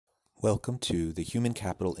Welcome to the Human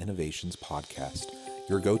Capital Innovations Podcast,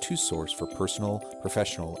 your go-to source for personal,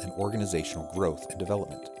 professional, and organizational growth and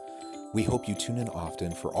development. We hope you tune in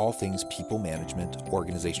often for all things people management,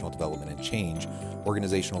 organizational development and change,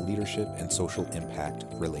 organizational leadership, and social impact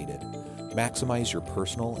related. Maximize your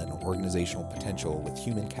personal and organizational potential with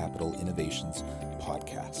Human Capital Innovations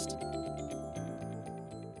Podcast.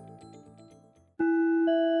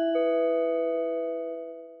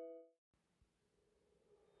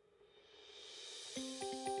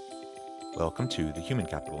 Welcome to the Human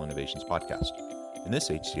Capital Innovations Podcast. In this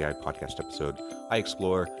HCI podcast episode, I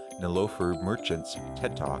explore Nilofer Merchant's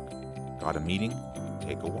TED Talk, Got a Meeting?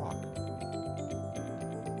 Take a Walk.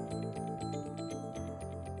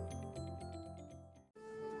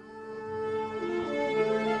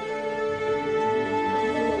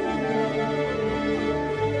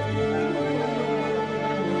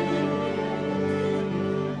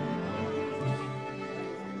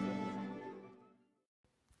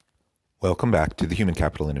 Welcome back to the Human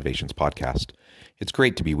Capital Innovations Podcast. It's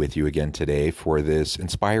great to be with you again today for this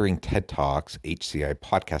inspiring TED Talks HCI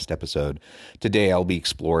podcast episode. Today I'll be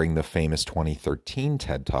exploring the famous 2013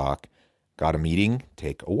 TED Talk, Got a Meeting?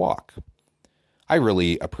 Take a Walk. I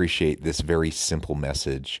really appreciate this very simple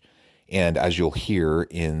message, and as you'll hear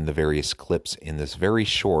in the various clips in this very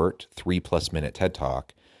short 3+ minute TED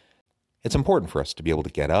Talk, it's important for us to be able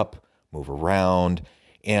to get up, move around,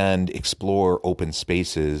 and explore open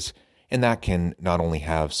spaces. And that can not only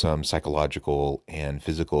have some psychological and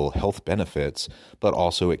physical health benefits, but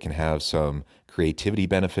also it can have some creativity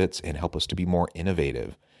benefits and help us to be more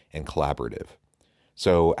innovative and collaborative.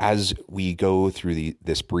 So as we go through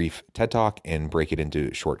this brief TED Talk and break it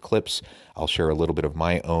into short clips, I'll share a little bit of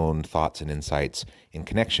my own thoughts and insights in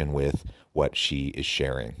connection with what she is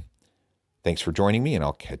sharing. Thanks for joining me, and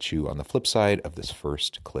I'll catch you on the flip side of this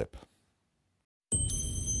first clip.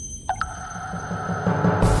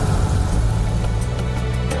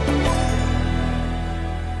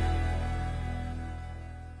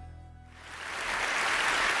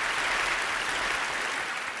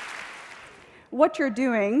 What you're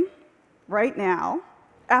doing right now,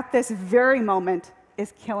 at this very moment,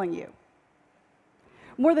 is killing you.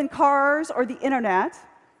 More than cars or the internet,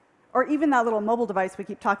 or even that little mobile device we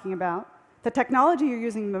keep talking about, the technology you're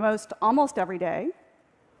using the most almost every day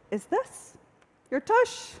is this, your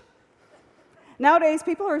tush. Nowadays,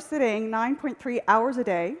 people are sitting 9.3 hours a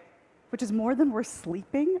day, which is more than we're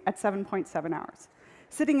sleeping at 7.7 hours.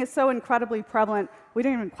 Sitting is so incredibly prevalent, we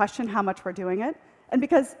don't even question how much we're doing it. And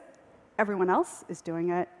because everyone else is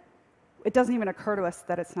doing it, it doesn't even occur to us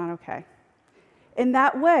that it's not okay. In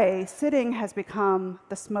that way, sitting has become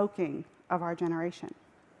the smoking of our generation.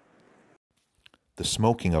 The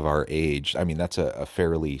smoking of our age, that's a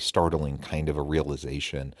fairly startling kind of a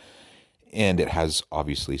realization. And it has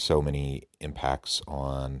obviously so many impacts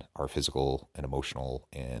on our physical and emotional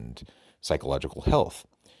and psychological health.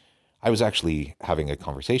 I was actually having a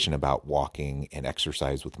conversation about walking and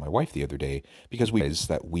exercise with my wife the other day because we realized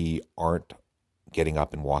that we aren't getting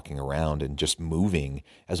up and walking around and just moving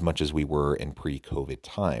as much as we were in pre-COVID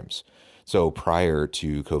times. So prior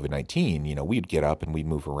to COVID-19, we'd get up and we'd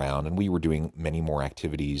move around, and we were doing many more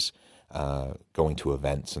activities, going to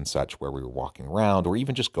events and such where we were walking around, or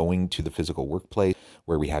even just going to the physical workplace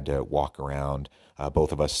where we had to walk around.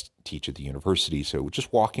 Both of us teach at the university, so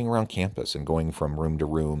just walking around campus and going from room to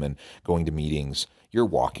room and going to meetings, you're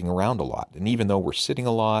walking around a lot. And even though we're sitting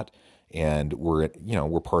a lot and we're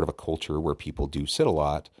part of a culture where people do sit a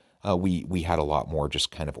lot, we had a lot more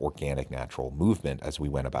just kind of organic, natural movement as we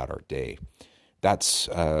went about our day. That's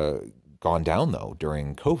gone down, though,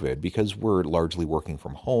 during COVID because we're largely working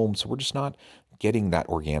from home, so we're just not getting that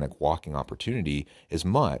organic walking opportunity as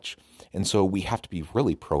much. And so we have to be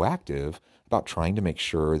really proactive about trying to make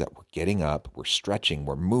sure that we're getting up, we're stretching,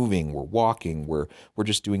 we're moving, we're walking, we're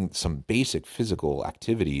just doing some basic physical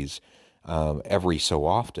activities every so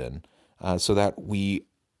often so that we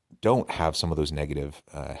don't have some of those negative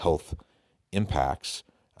health impacts.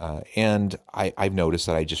 And I've noticed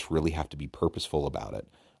that I just really have to be purposeful about it.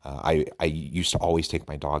 I used to always take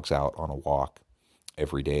my dogs out on a walk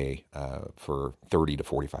every day for 30 to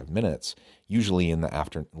 45 minutes, usually in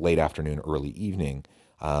the late afternoon, early evening.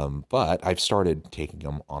 But I've started taking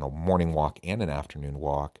them on a morning walk and an afternoon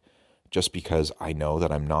walk just because I know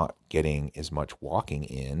that I'm not getting as much walking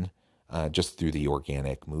in just through the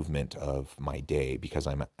organic movement of my day because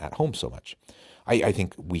I'm at home so much. I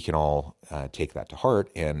think we can all take that to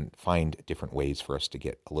heart and find different ways for us to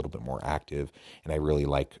get a little bit more active. And I really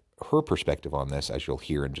like her perspective on this, as you'll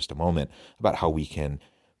hear in just a moment, about how we can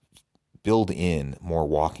build in more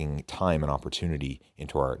walking time and opportunity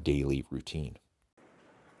into our daily routine.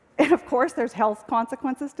 In a course, there's health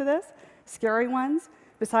consequences to this, scary ones,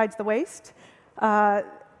 besides the waste.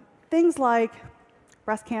 Things like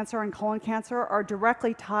breast cancer and colon cancer are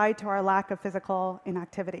directly tied to our lack of physical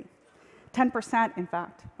inactivity. 10%, in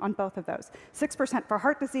fact, on both of those. 6% for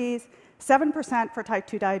heart disease, 7% for type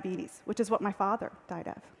 2 diabetes, which is what my father died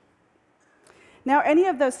of. Now, any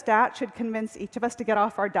of those stats should convince each of us to get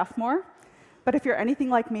off our duff more, but if you're anything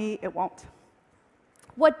like me, it won't.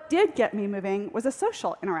 What did get me moving was a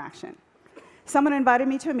social interaction. Someone invited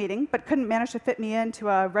me to a meeting, but couldn't manage to fit me into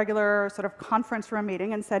a regular sort of conference room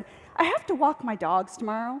meeting and said, I have to walk my dogs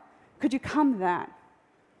tomorrow. Could you come then?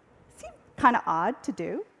 Seemed kind of odd to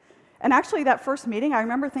do. And actually, that first meeting, I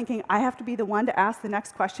remember thinking, I have to be the one to ask the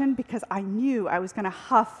next question because I knew I was going to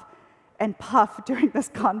huff and puff during this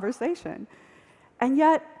conversation. And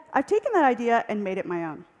yet, I've taken that idea and made it my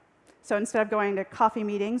own. So instead of going to coffee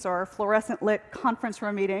meetings or fluorescent-lit conference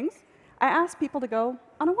room meetings, I asked people to go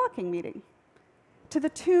on a walking meeting to the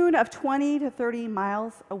tune of 20 to 30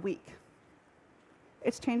 miles a week.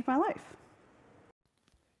 It's changed my life.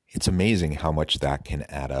 It's amazing how much that can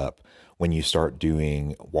add up when you start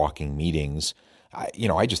doing walking meetings.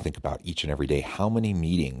 I just think about each and every day, how many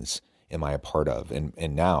meetings am I a part of?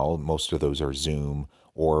 And now most of those are Zoom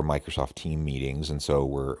or Microsoft Team meetings. And so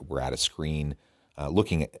we're at a screen,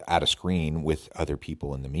 looking at a screen with other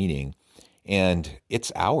people in the meeting. And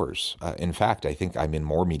it's hours. In fact, I think I'm in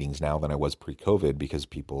more meetings now than I was pre-COVID because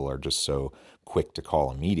people are just so quick to call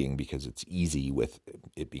a meeting because it's easy with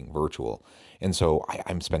it being virtual. And so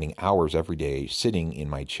I'm spending hours every day sitting in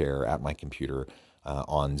my chair at my computer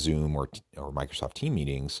on Zoom or Microsoft Team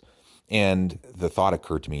meetings. And the thought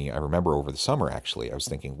occurred to me, I remember over the summer, actually, I was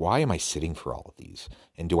thinking, why am I sitting for all of these?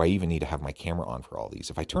 And do I even need to have my camera on for all of these?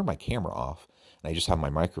 If I turn my camera off and I just have my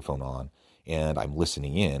microphone on, and I'm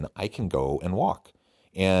listening in, I can go and walk.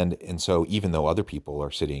 And so even though other people are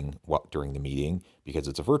sitting during the meeting, because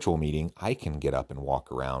it's a virtual meeting, I can get up and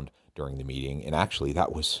walk around during the meeting. And actually,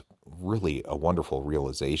 that was really a wonderful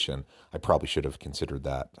realization. I probably should have considered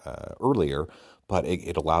that earlier, but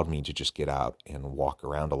it allowed me to just get out and walk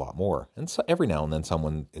around a lot more. And so every now and then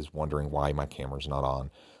someone is wondering why my camera's not on,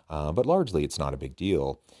 but largely it's not a big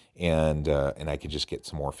deal. And I could just get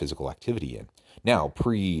some more physical activity in. Now,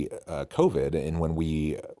 pre-COVID, and when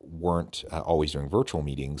we weren't always doing virtual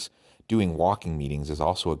meetings, doing walking meetings is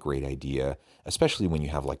also a great idea, especially when you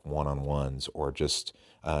have like one-on-ones or just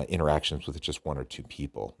interactions with just one or two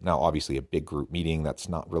people. Now, obviously, a big group meeting, that's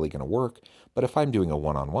not really going to work. But if I'm doing a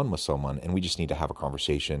one-on-one with someone and we just need to have a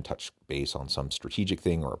conversation, touch base on some strategic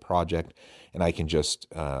thing or a project, and I can just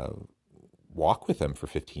walk with them for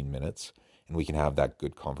 15 minutes and we can have that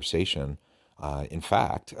good conversation. In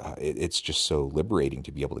fact, it's just so liberating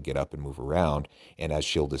to be able to get up and move around. And as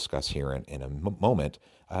she'll discuss here in a moment,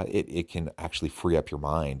 it can actually free up your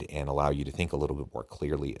mind and allow you to think a little bit more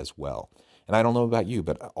clearly as well. And I don't know about you,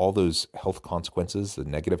 but all those health consequences, the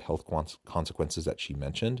negative health consequences that she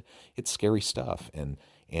mentioned, it's scary stuff. And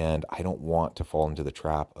I don't want to fall into the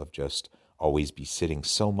trap of just always be sitting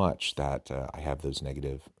so much that I have those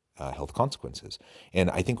negative health consequences.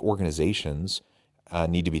 And I think organizations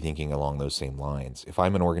need to be thinking along those same lines. If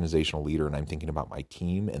I'm an organizational leader and I'm thinking about my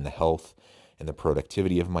team and the health and the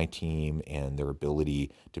productivity of my team and their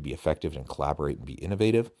ability to be effective and collaborate and be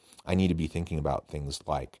innovative, I need to be thinking about things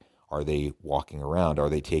like, are they walking around? Are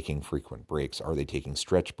they taking frequent breaks? Are they taking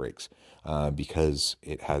stretch breaks? Because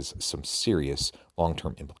it has some serious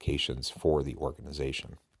long-term implications for the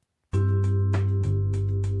organization.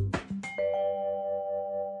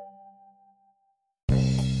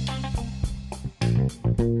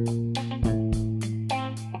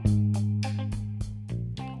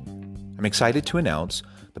 I'm excited to announce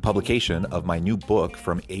the publication of my new book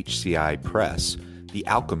from HCI Press, The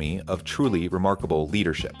Alchemy of Truly Remarkable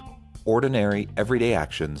Leadership: Ordinary, Everyday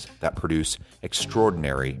Actions That Produce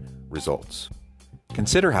Extraordinary Results.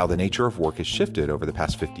 Consider how the nature of work has shifted over the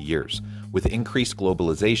past 50 years. With increased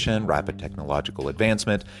globalization, rapid technological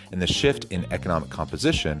advancement, and the shift in economic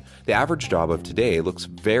composition, the average job of today looks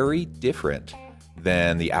very different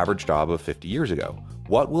than the average job of 50 years ago.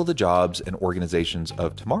 What will the jobs and organizations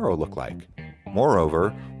of tomorrow look like? Moreover,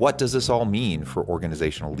 what does this all mean for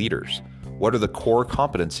organizational leaders? What are the core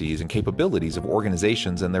competencies and capabilities of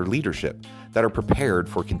organizations and their leadership that are prepared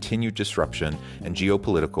for continued disruption and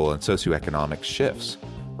geopolitical and socioeconomic shifts?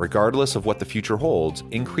 Regardless of what the future holds,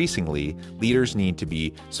 increasingly, leaders need to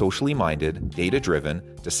be socially minded, data-driven,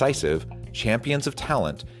 decisive, champions of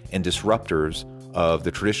talent, and disruptors of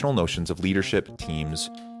the traditional notions of leadership, teams,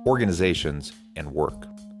 organizations, and work.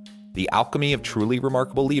 The Alchemy of Truly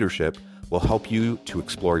Remarkable Leadership will help you to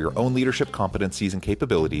explore your own leadership competencies and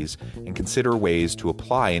capabilities and consider ways to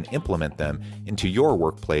apply and implement them into your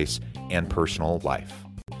workplace and personal life.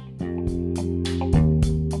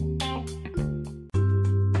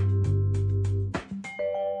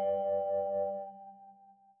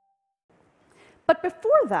 But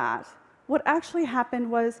before that, what actually happened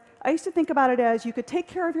was I used to think about it as you could take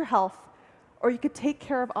care of your health or you could take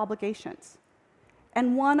care of obligations.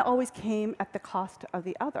 And one always came at the cost of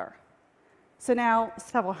the other. So now,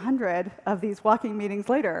 several hundred of these walking meetings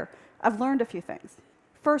later, I've learned a few things.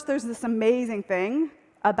 First, there's this amazing thing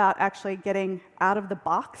about actually getting out of the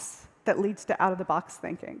box that leads to out-of-the-box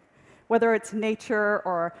thinking. Whether it's nature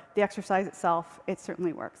or the exercise itself, it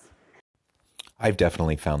certainly works. I've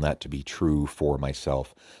definitely found that to be true for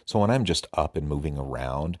myself. So when I'm just up and moving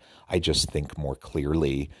around, I just think more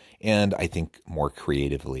clearly and I think more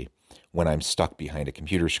creatively. When I'm stuck behind a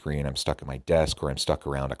computer screen, I'm stuck at my desk, or I'm stuck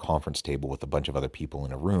around a conference table with a bunch of other people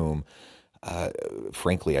in a room,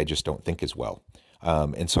 frankly, I just don't think as well.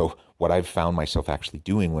 And so what I've found myself actually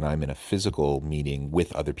doing when I'm in a physical meeting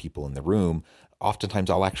with other people in the room, oftentimes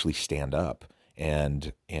I'll actually stand up.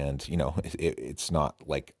 And it's not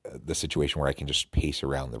like the situation where I can just pace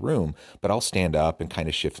around the room, but I'll stand up and kind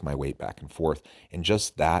of shift my weight back and forth. And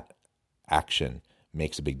just that action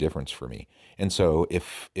makes a big difference for me. And so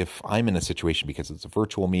if I'm in a situation because it's a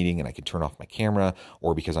virtual meeting and I can turn off my camera,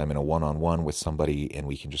 or because I'm in a one-on-one with somebody and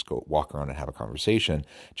we can just go walk around and have a conversation,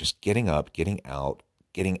 just getting up, getting out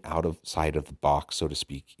of sight of the box, so to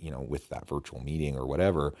speak, with that virtual meeting or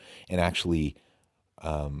whatever, and actually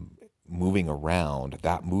moving around,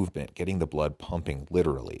 that movement, getting the blood pumping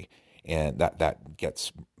literally, and that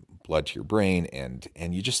gets blood to your brain, and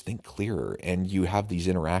you just think clearer, and you have these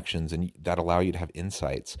interactions and that allow you to have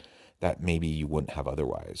insights that maybe you wouldn't have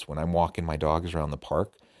otherwise. When I'm walking my dogs around the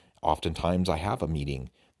park, oftentimes I have a meeting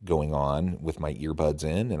going on with my earbuds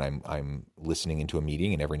in, and I'm listening into a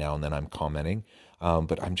meeting, and every now and then I'm commenting,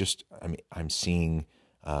 but I'm seeing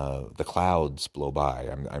the clouds blow by.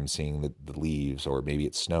 I'm seeing the leaves, or maybe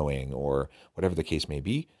it's snowing, or whatever the case may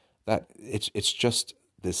be. That it's just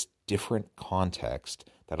this different context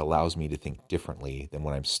that allows me to think differently than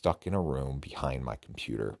when I'm stuck in a room behind my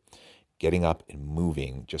computer. Getting up and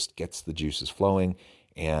moving just gets the juices flowing,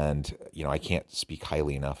 and I can't speak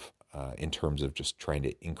highly enough in terms of just trying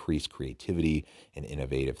to increase creativity and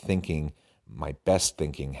innovative thinking. My best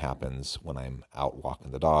thinking happens when I'm out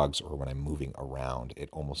walking the dogs or when I'm moving around. It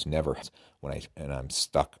almost never happens when I'm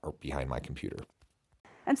stuck behind my computer.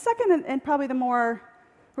 And second, and probably the more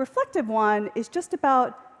reflective one, is just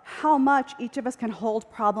about how much each of us can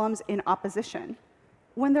hold problems in opposition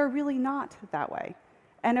when they're really not that way.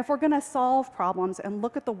 And if we're going to solve problems and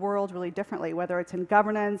look at the world really differently, whether it's in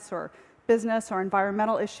governance or business or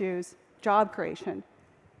environmental issues, job creation,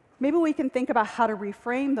 maybe we can think about how to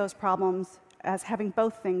reframe those problems as having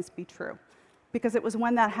both things be true. Because it was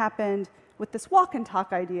when that happened with this walk and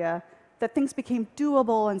talk idea that things became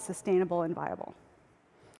doable and sustainable and viable.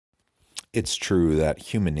 It's true that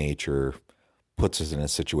human nature puts us in a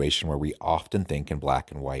situation where we often think in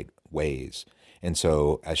black and white ways. And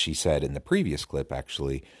so, as she said in the previous clip,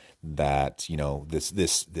 actually, that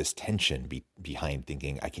this tension behind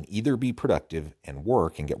thinking I can either be productive and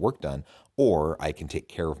work and get work done, or I can take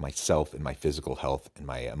care of myself and my physical health and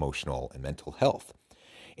my emotional and mental health.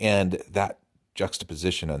 And that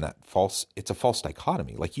juxtaposition and it's a false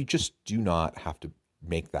dichotomy. Like, you just do not have to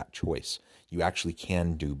make that choice. You actually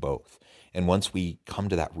can do both. And once we come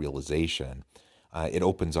to that realization, it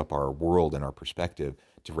opens up our world and our perspective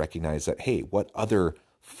to recognize that, hey, what other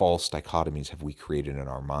false dichotomies have we created in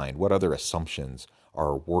our mind? What other assumptions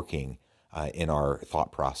are working in our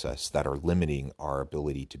thought process that are limiting our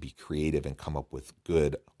ability to be creative and come up with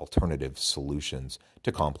good alternative solutions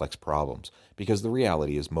to complex problems? Because the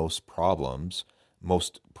reality is most problems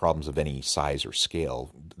of any size or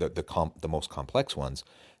scale, the most complex ones,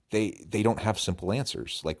 they don't have simple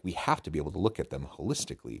answers. Like, we have to be able to look at them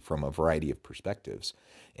holistically from a variety of perspectives.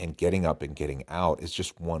 And getting up and getting out is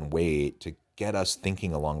just one way to get us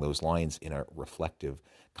thinking along those lines in a reflective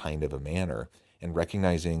kind of a manner, and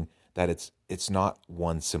recognizing that it's not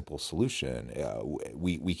one simple solution.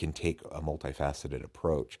 We can take a multifaceted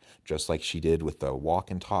approach, just like she did with the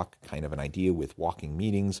walk and talk kind of an idea with walking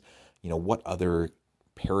meetings. What other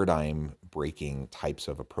paradigm breaking types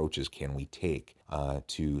of approaches can we take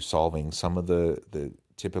to solving some of the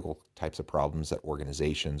typical types of problems that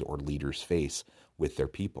organizations or leaders face with their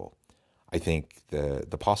people? I think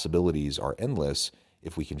the possibilities are endless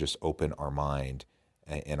if we can just open our mind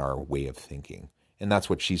and our way of thinking. And that's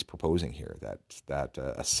what she's proposing here, that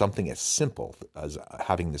something as simple as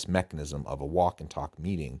having this mechanism of a walk and talk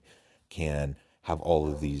meeting can have all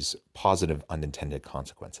of these positive unintended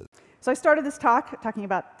consequences. So I started this talk talking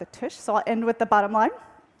about the tush, so I'll end with the bottom line,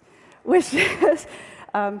 which is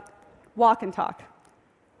walk and talk.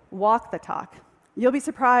 Walk the talk. You'll be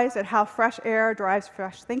surprised at how fresh air drives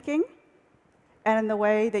fresh thinking, and in the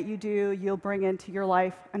way that you do, you'll bring into your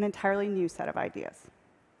life an entirely new set of ideas.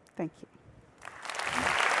 Thank you.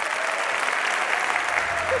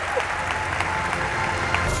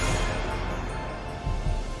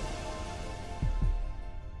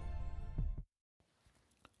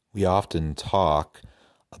 We often talk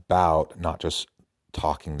about not just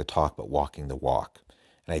talking the talk, but walking the walk.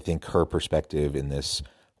 And I think her perspective in this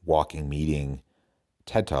walking meeting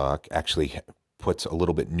TED Talk actually puts a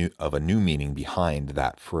little bit of a new meaning behind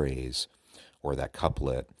that phrase or that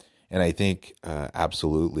couplet. And I think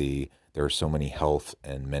absolutely there are so many health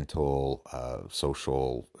and mental,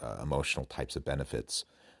 social, emotional types of benefits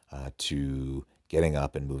to getting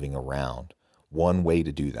up and moving around. One way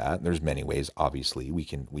to do that, there's many ways, obviously. We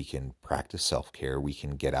can practice self-care. We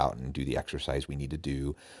can get out and do the exercise we need to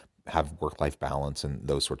do, have work-life balance and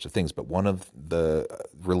those sorts of things. But one of the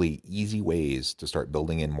really easy ways to start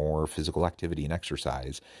building in more physical activity and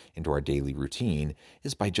exercise into our daily routine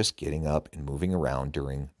is by just getting up and moving around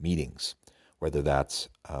during meetings, whether that's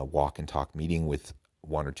a walk and talk meeting with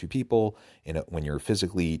one or two people when you're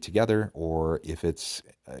physically together, or if it's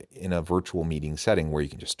in a virtual meeting setting where you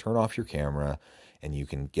can just turn off your camera and you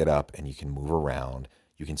can get up and you can move around.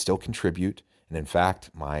 You can still contribute. And in fact,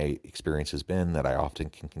 my experience has been that I often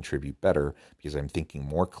can contribute better because I'm thinking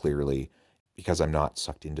more clearly, because I'm not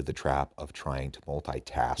sucked into the trap of trying to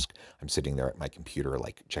multitask. I'm sitting there at my computer,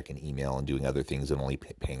 like checking email and doing other things and only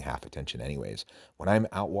paying half attention anyways. When I'm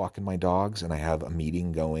out walking my dogs and I have a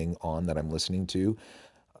meeting going on that I'm listening to,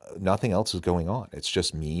 nothing else is going on. It's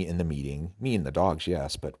just me in the meeting, me and the dogs,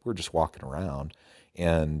 yes, but we're just walking around.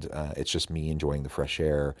 And it's just me enjoying the fresh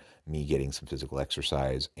air, me getting some physical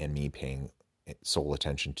exercise, and me paying sole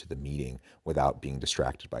attention to the meeting without being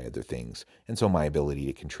distracted by other things. And so my ability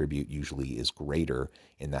to contribute usually is greater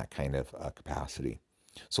in that kind of capacity.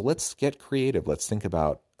 So let's get creative. Let's think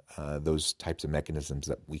about those types of mechanisms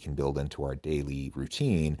that we can build into our daily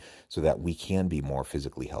routine so that we can be more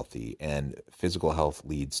physically healthy. And physical health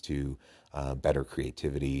leads to better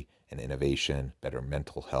creativity and innovation, better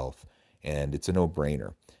mental health, and it's a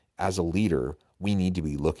no-brainer. As a leader, we need to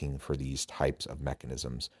be looking for these types of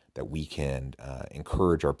mechanisms that we can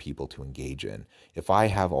encourage our people to engage in. If I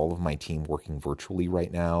have all of my team working virtually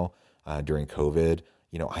right now during COVID,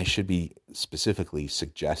 I should be specifically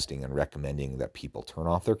suggesting and recommending that people turn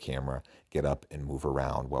off their camera, get up and move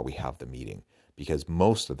around while we have the meeting. Because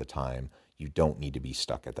most of the time, you don't need to be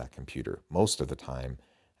stuck at that computer. Most of the time,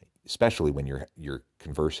 especially when you're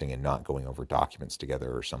conversing and not going over documents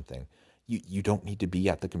together or something, you don't need to be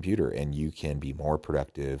at the computer, and you can be more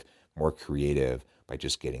productive, more creative by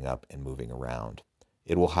just getting up and moving around.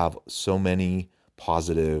 It will have so many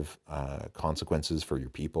positive consequences for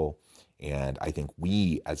your people. And I think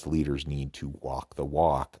we as leaders need to walk the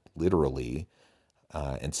walk, literally,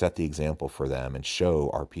 and set the example for them and show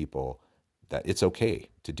our people that it's okay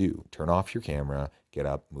to do. Turn off your camera, get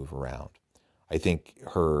up, move around. I think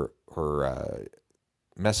her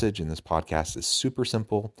message in this podcast is super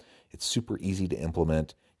simple. It's super easy to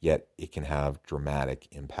implement, yet it can have dramatic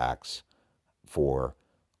impacts for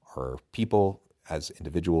our people as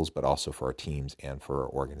individuals, but also for our teams and for our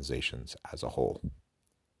organizations as a whole.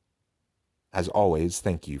 As always,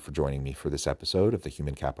 thank you for joining me for this episode of the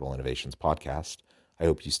Human Capital Innovations Podcast. I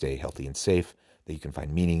hope you stay healthy and safe, that you can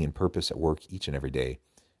find meaning and purpose at work each and every day,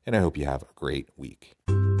 and I hope you have a great week.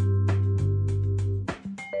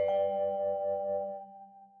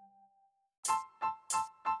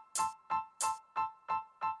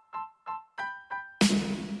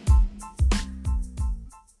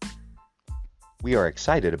 We are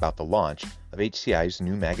excited about the launch of HCI's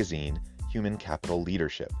new magazine, Human Capital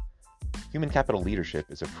Leadership. Human Capital Leadership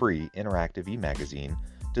is a free, interactive e-magazine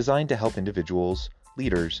designed to help individuals,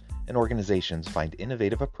 leaders, and organizations find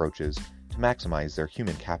innovative approaches to maximize their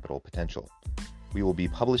human capital potential. We will be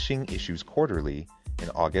publishing issues quarterly in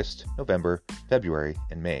August, November, February,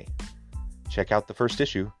 and May. Check out the first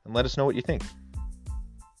issue and let us know what you think.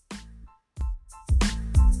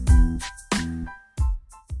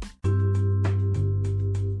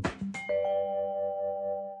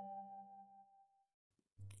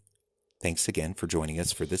 Thanks again for joining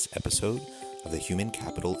us for this episode of the Human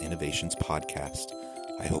Capital Innovations Podcast.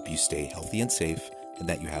 I hope you stay healthy and safe and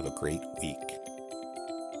that you have a great week.